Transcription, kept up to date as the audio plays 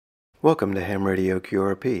Welcome to Ham Radio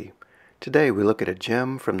QRP. Today we look at a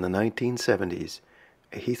gem from the 1970s,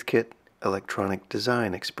 a Heathkit electronic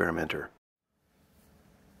design experimenter.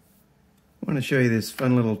 I want to show you this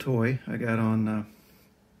fun little toy I got on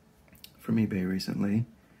from eBay recently.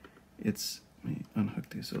 Let me unhook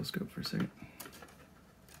the oscilloscope for a second.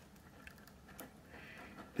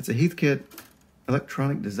 It's a Heathkit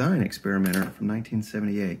electronic design experimenter from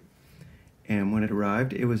 1978. And when it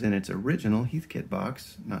arrived, it was in its original Heathkit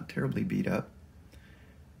box, not terribly beat up,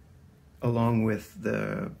 along with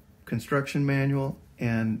the construction manual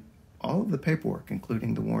and all of the paperwork,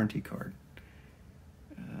 including the warranty card.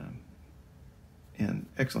 In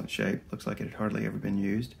excellent shape. Looks like it had hardly ever been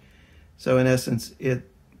used. So in essence,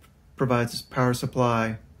 it provides a power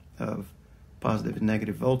supply of positive and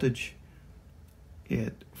negative voltage.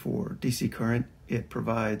 For DC current, it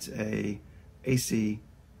provides a AC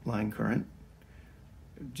line current.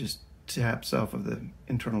 Just taps off of the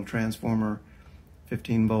internal transformer,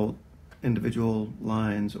 15 volt individual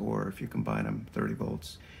lines, or if you combine them, 30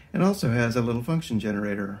 volts. And also has a little function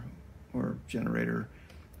generator.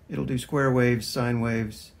 It'll do square waves, sine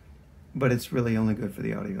waves, but it's really only good for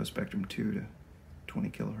the audio spectrum 2 to 20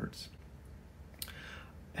 kilohertz.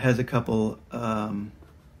 It has a couple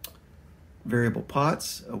variable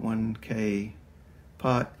pots, a 1K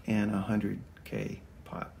pot and a 100K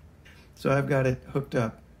pot. So I've got it hooked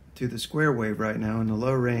up to the square wave right now in the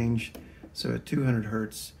low range, so at 200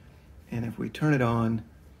 hertz. And if we turn it on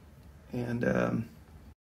and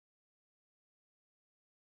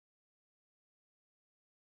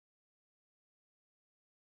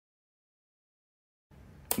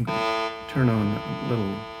turn on a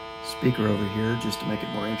little speaker over here just to make it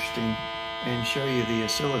more interesting and show you the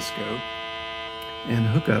oscilloscope and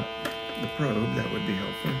hook up the probe, that would be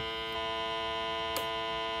helpful.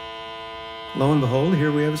 Lo and behold,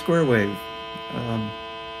 here we have a square wave.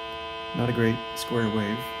 Not a great square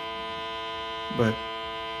wave, but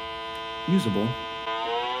usable.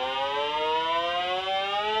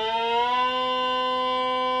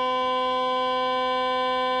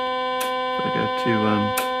 So I got two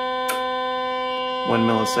 1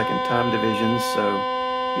 millisecond time divisions, so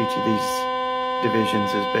each of these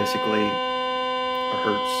divisions is basically a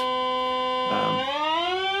hertz.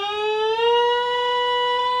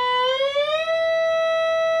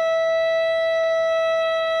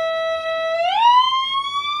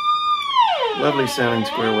 Lovely sounding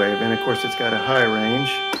square wave, and of course it's got a high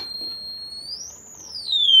range.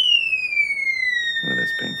 Oh,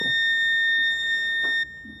 that's painful.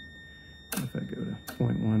 If I go to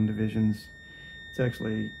 0.1 divisions, it's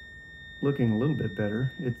actually looking a little bit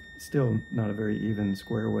better. It's still not a very even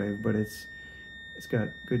square wave, but it's got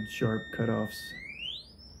good sharp cutoffs.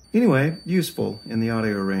 Anyway, useful in the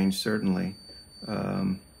audio range, certainly.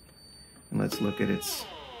 And let's look at its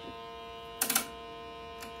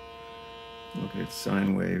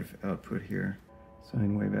sine wave output here.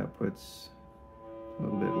 Sine wave output's a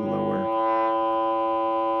little bit lower.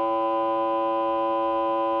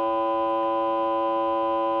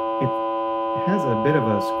 It has a bit of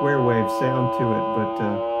a square wave sound to it, but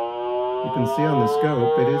you can see on the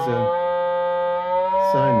scope it is a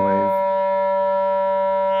sine wave.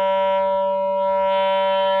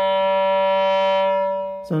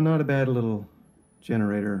 So not a bad little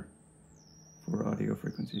generator for audio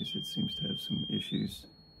frequencies. It seems to have some issues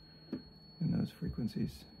in those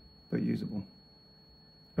frequencies, but usable.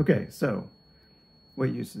 Okay, so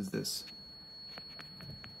what use is this?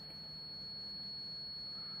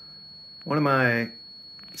 One of my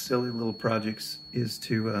silly little projects is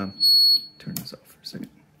to turn this off for a second.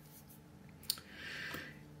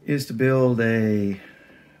 Is to build a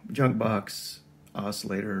junk box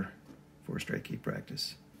oscillator for straight key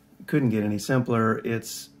practice. Couldn't get any simpler.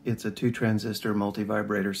 It's a 2-transistor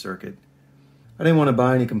multi-vibrator circuit. I didn't want to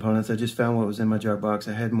buy any components. I just found what was in my junk box.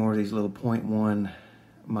 I had more of these little 0.1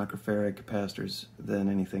 microfarad capacitors than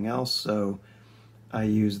anything else, so I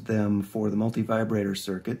used them for the multi-vibrator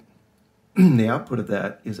circuit. The output of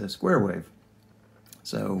that is a square wave.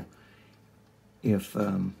 So if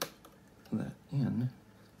that in,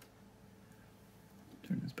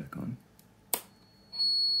 turn this back on.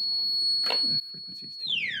 My frequency's too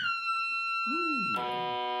low.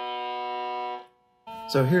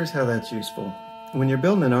 So here's how that's useful. When you're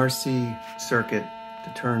building an RC circuit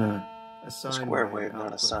to turn a square wave,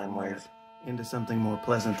 not a sine wave, into something more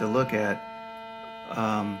pleasant to look at,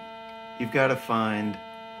 you've got to find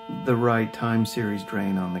the right time series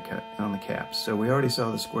drain on the caps. So we already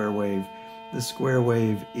saw the square wave. The square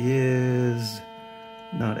wave is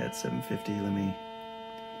not at 750. Let me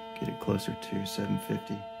get it closer to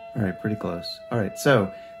 750. All right, pretty close. All right,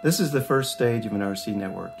 so this is the first stage of an RC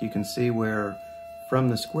network. You can see where from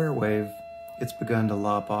the square wave, it's begun to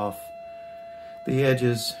lop off the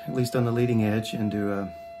edges, at least on the leading edge, into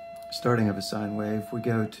a starting of a sine wave. We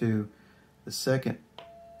go to the second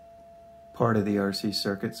part of the RC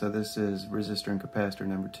circuit, so this is resistor and capacitor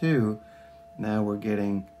number 2. Now we're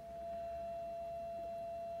getting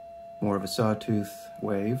more of a sawtooth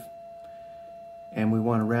wave, and we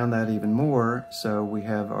want to round that even more, so we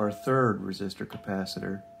have our third resistor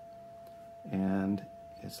capacitor, and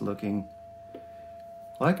it's looking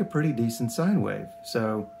like a pretty decent sine wave.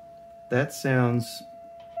 So that sounds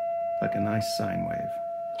like a nice sine wave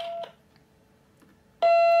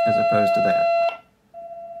as opposed to that.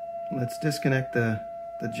 Let's disconnect the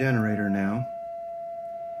generator now.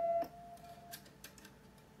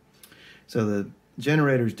 So the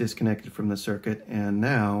generator is disconnected from the circuit, and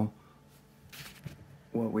now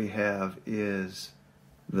what we have is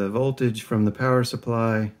the voltage from the power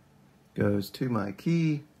supply goes to my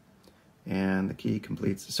key, and the key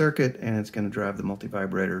completes the circuit, and it's going to drive the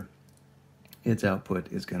multivibrator. Its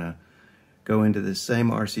output is going to go into this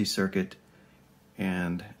same RC circuit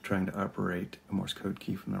and trying to operate a Morse code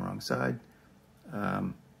key from the wrong side.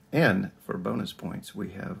 And for bonus points,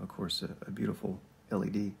 we have, of course, a beautiful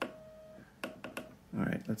LED. All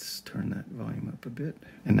right, let's turn that volume up a bit.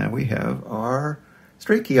 And now we have our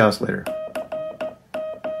straight key oscillator.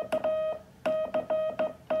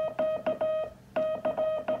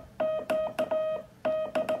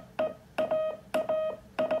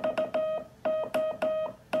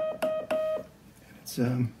 It's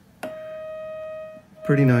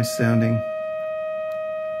pretty nice sounding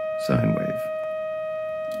sine wave.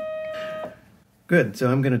 Good, so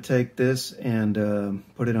I'm going to take this and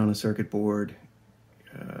put it on a circuit board.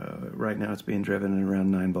 Right now it's being driven at around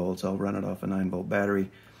 9 volts. I'll run it off a 9-volt battery.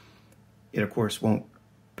 It, of course, won't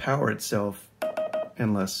power itself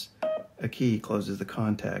unless a key closes the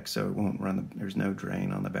contact, so it won't run. There's no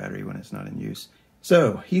drain on the battery when it's not in use.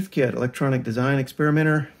 So, Heathkit Electronic Design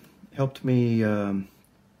Experimenter helped me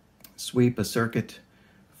sweep a circuit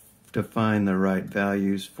to find the right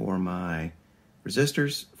values for my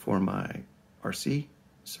resistors, for my RC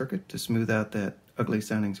circuit, to smooth out that ugly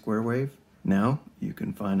sounding square wave. Now you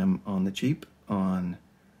can find them on the cheap on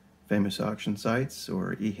famous auction sites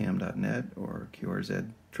or eham.net or QRZ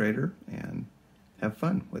Trader and have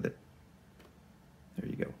fun with it. There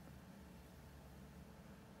you go.